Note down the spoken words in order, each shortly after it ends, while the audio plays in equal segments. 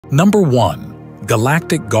Number 1.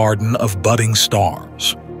 Galactic Garden of Budding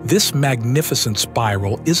Stars. This magnificent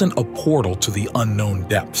spiral isn't a portal to the unknown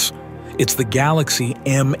depths. It's the galaxy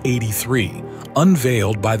M83,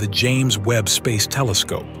 unveiled by the James Webb Space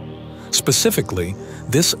Telescope. Specifically,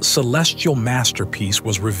 this celestial masterpiece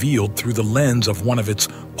was revealed through the lens of one of its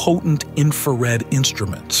potent infrared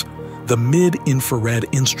instruments, the Mid-Infrared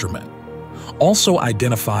Instrument. Also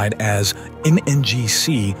identified as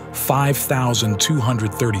NGC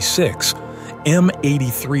 5236,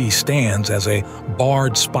 M83 stands as a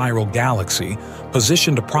barred spiral galaxy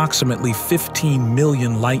positioned approximately 15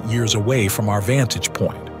 million light-years away from our vantage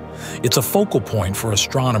point. It's a focal point for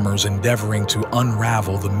astronomers endeavoring to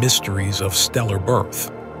unravel the mysteries of stellar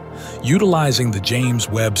birth. Utilizing the James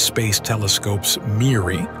Webb Space Telescope's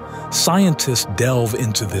MIRI, scientists delve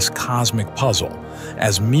into this cosmic puzzle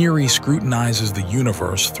as MIRI scrutinizes the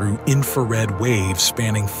universe through infrared waves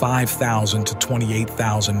spanning 5,000 to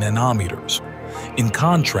 28,000 nanometers. In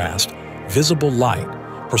contrast, visible light,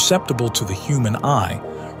 perceptible to the human eye,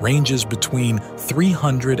 ranges between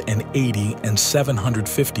 380 and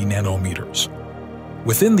 750 nanometers.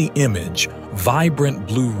 Within the image, vibrant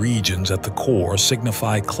blue regions at the core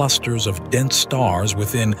signify clusters of dense stars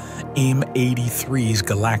within M83's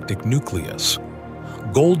galactic nucleus.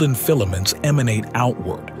 Golden filaments emanate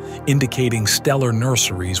outward, indicating stellar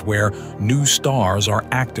nurseries where new stars are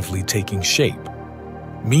actively taking shape.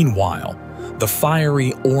 Meanwhile, the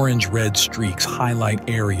fiery orange-red streaks highlight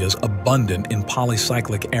areas abundant in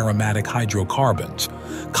polycyclic aromatic hydrocarbons,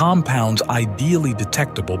 compounds ideally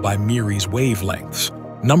detectable by MIRI's wavelengths.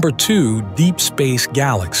 Number 2. Deep Space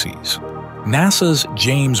Galaxies. NASA's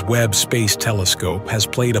James Webb Space Telescope has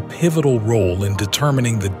played a pivotal role in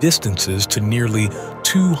determining the distances to nearly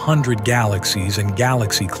 200 galaxies and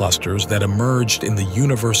galaxy clusters that emerged in the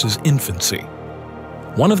universe's infancy.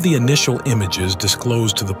 One of the initial images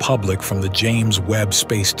disclosed to the public from the James Webb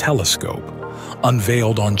Space Telescope,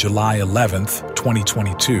 unveiled on July 11,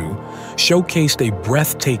 2022, showcased a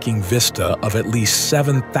breathtaking vista of at least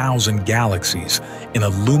 7,000 galaxies in a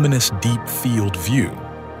luminous deep field view.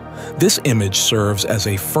 This image serves as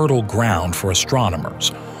a fertile ground for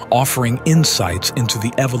astronomers, offering insights into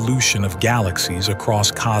the evolution of galaxies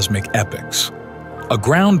across cosmic epochs. A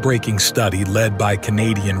groundbreaking study led by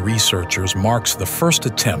Canadian researchers marks the first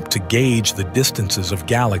attempt to gauge the distances of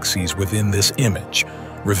galaxies within this image,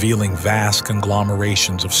 revealing vast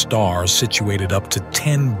conglomerations of stars situated up to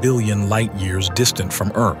 10 billion light-years distant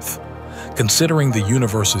from Earth. Considering the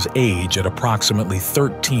universe's age at approximately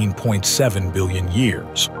 13.7 billion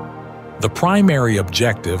years. The primary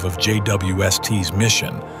objective of JWST's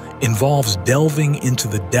mission involves delving into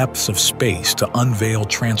the depths of space to unveil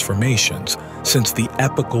transformations since the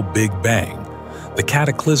epochal Big Bang, the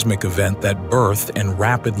cataclysmic event that birthed and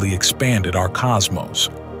rapidly expanded our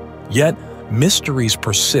cosmos. Yet, mysteries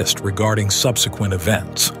persist regarding subsequent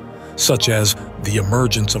events, such as the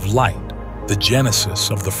emergence of light, the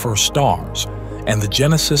genesis of the first stars, and the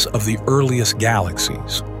genesis of the earliest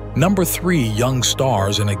galaxies. Number 3. Young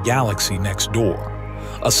stars in a galaxy next door.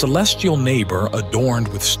 A celestial neighbor adorned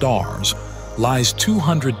with stars lies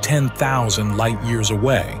 210,000 light-years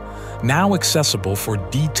away, now accessible for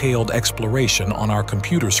detailed exploration on our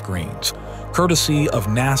computer screens, courtesy of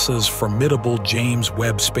NASA's formidable James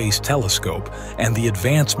Webb Space Telescope and the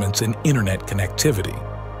advancements in internet connectivity.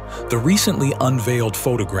 The recently unveiled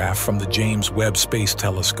photograph from the James Webb Space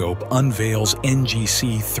Telescope unveils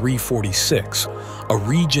NGC 346, a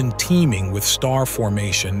region teeming with star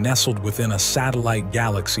formation nestled within a satellite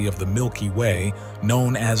galaxy of the Milky Way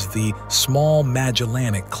known as the Small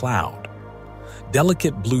Magellanic Cloud.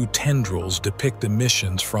 Delicate blue tendrils depict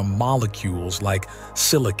emissions from molecules like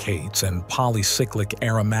silicates and polycyclic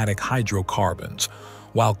aromatic hydrocarbons,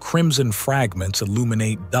 while crimson fragments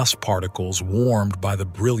illuminate dust particles warmed by the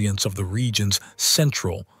brilliance of the region's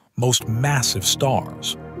central, most massive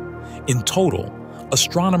stars. In total,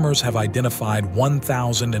 astronomers have identified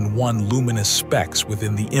 1,001 luminous specks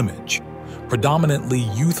within the image, predominantly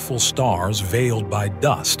youthful stars veiled by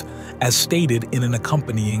dust, as stated in an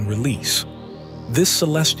accompanying release. This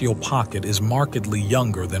celestial pocket is markedly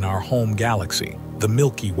younger than our home galaxy, the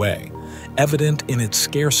Milky Way, evident in its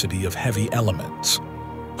scarcity of heavy elements.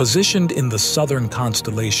 Positioned in the southern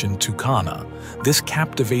constellation Tucana, this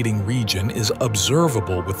captivating region is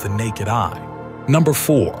observable with the naked eye. Number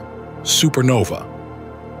 4. Supernova.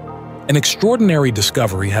 An extraordinary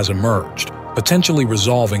discovery has emerged, potentially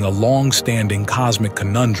resolving a long-standing cosmic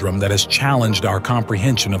conundrum that has challenged our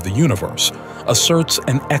comprehension of the universe, asserts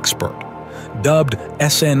an expert. Dubbed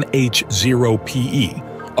SNH0PE,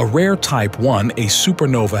 a rare Type 1, a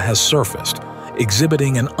supernova has surfaced,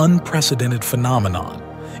 exhibiting an unprecedented phenomenon,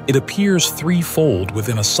 It appears threefold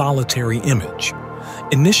within a solitary image.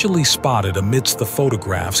 Initially spotted amidst the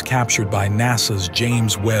photographs captured by NASA's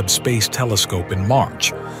James Webb Space Telescope in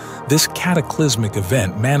March, this cataclysmic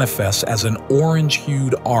event manifests as an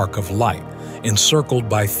orange-hued arc of light encircled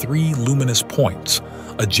by three luminous points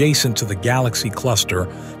adjacent to the galaxy cluster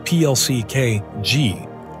PLCK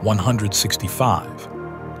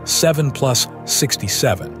G165. 7 plus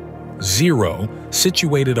 67. 0,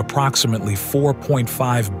 situated approximately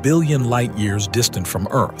 4.5 billion light-years distant from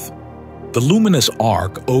Earth. The luminous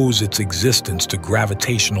arc owes its existence to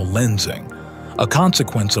gravitational lensing, a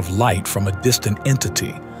consequence of light from a distant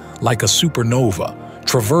entity, like a supernova,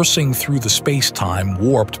 traversing through the space-time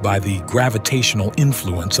warped by the gravitational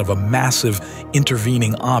influence of a massive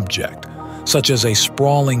intervening object, such as a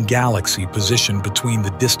sprawling galaxy positioned between the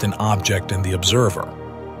distant object and the observer.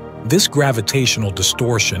 This gravitational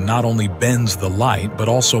distortion not only bends the light but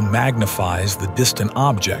also magnifies the distant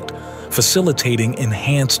object, facilitating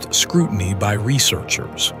enhanced scrutiny by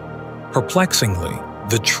researchers. Perplexingly,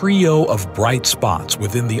 the trio of bright spots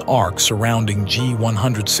within the arc surrounding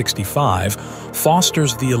G165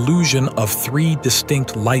 fosters the illusion of three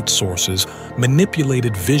distinct light sources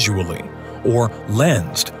manipulated visually, or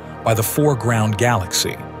lensed, by the foreground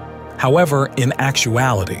galaxy. However, in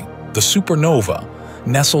actuality, the supernova,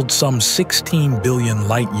 nestled some 16 billion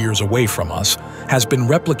light-years away from us, has been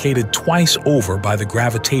replicated twice over by the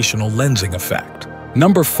gravitational lensing effect.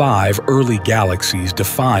 Number 5. Early galaxies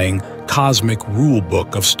defying cosmic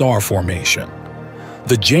rulebook of star formation.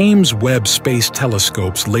 The James Webb Space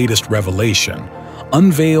Telescope's latest revelation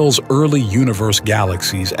unveils early universe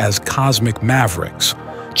galaxies as cosmic mavericks,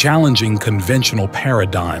 challenging conventional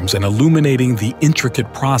paradigms and illuminating the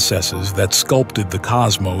intricate processes that sculpted the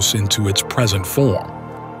cosmos into its present form.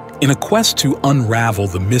 In a quest to unravel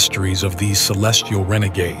the mysteries of these celestial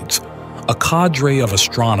renegades, a cadre of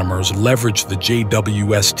astronomers leveraged the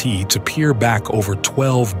JWST to peer back over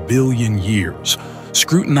 12 billion years,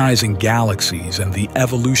 scrutinizing galaxies and the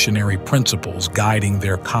evolutionary principles guiding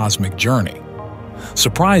their cosmic journey.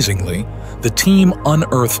 Surprisingly, the team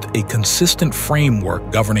unearthed a consistent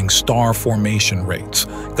framework governing star formation rates,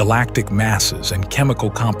 galactic masses, and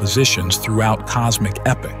chemical compositions throughout cosmic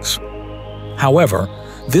epochs. However,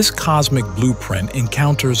 this cosmic blueprint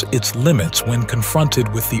encounters its limits when confronted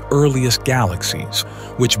with the earliest galaxies,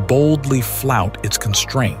 which boldly flout its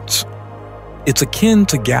constraints. It's akin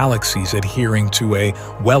to galaxies adhering to a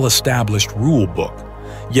well-established rulebook,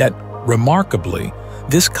 yet, remarkably,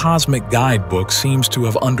 this cosmic guidebook seems to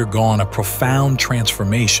have undergone a profound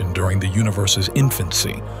transformation during the universe's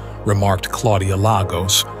infancy, remarked Claudia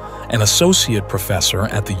Lagos, an associate professor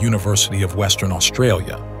at the University of Western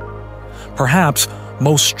Australia. Perhaps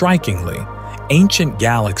most strikingly, ancient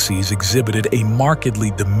galaxies exhibited a markedly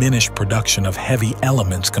diminished production of heavy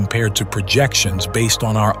elements compared to projections based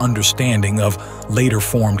on our understanding of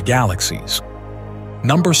later-formed galaxies.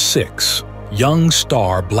 Number 6. Young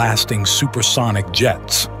star blasting supersonic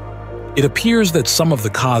jets. It appears that some of the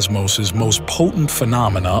cosmos's most potent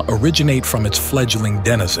phenomena originate from its fledgling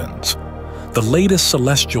denizens. The latest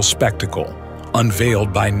celestial spectacle,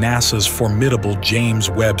 unveiled by NASA's formidable James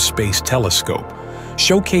Webb Space Telescope,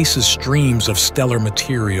 showcases streams of stellar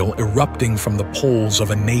material erupting from the poles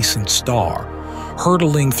of a nascent star,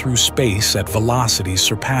 hurtling through space at velocities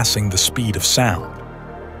surpassing the speed of sound.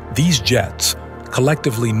 These jets,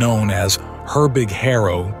 collectively known as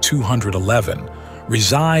Herbig-Haro 211,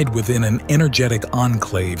 reside within an energetic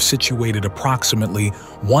enclave situated approximately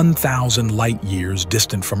 1,000 light-years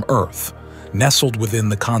distant from Earth, nestled within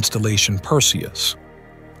the constellation Perseus.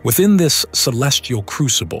 Within this celestial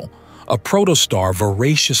crucible, a protostar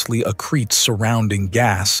voraciously accretes surrounding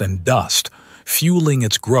gas and dust, fueling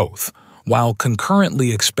its growth, while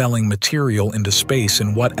concurrently expelling material into space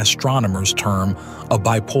in what astronomers term a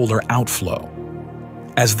bipolar outflow.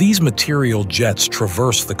 As these material jets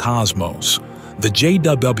traverse the cosmos, the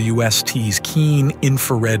JWST's keen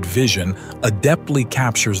infrared vision adeptly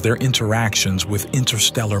captures their interactions with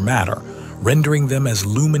interstellar matter, rendering them as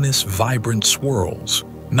luminous, vibrant swirls.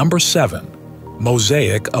 Number 7.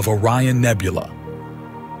 Mosaic of Orion Nebula.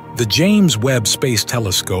 The James Webb Space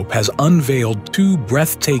Telescope has unveiled 2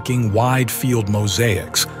 breathtaking wide-field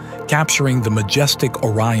mosaics capturing the majestic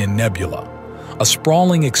Orion Nebula, a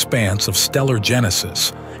sprawling expanse of stellar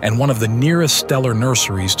genesis and one of the nearest stellar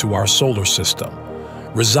nurseries to our solar system,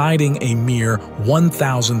 residing a mere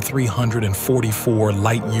 1,344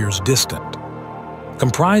 light-years distant.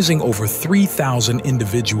 Comprising over 3,000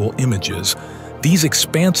 individual images, these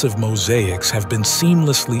expansive mosaics have been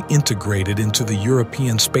seamlessly integrated into the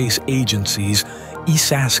European Space Agency's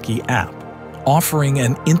ESASKI app, offering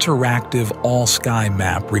an interactive all-sky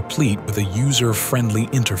map replete with a user-friendly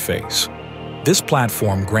interface. This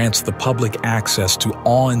platform grants the public access to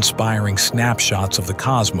awe-inspiring snapshots of the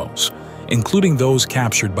cosmos, including those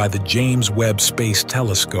captured by the James Webb Space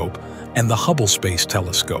Telescope and the Hubble Space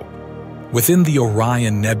Telescope. Within the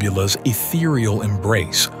Orion Nebula's ethereal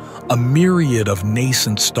embrace, a myriad of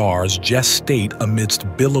nascent stars gestate amidst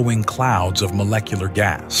billowing clouds of molecular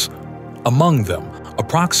gas. Among them,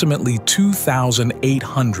 approximately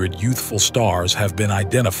 2,800 youthful stars have been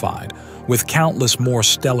identified, with countless more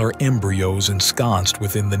stellar embryos ensconced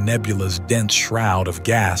within the nebula's dense shroud of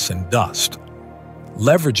gas and dust.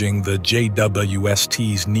 Leveraging the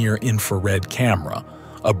JWST's near-infrared camera,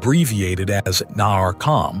 abbreviated as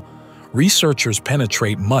NIRCam, researchers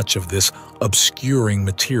penetrate much of this obscuring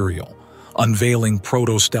material, unveiling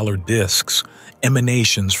protostellar disks,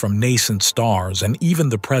 emanations from nascent stars, and even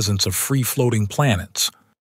the presence of free-floating planets.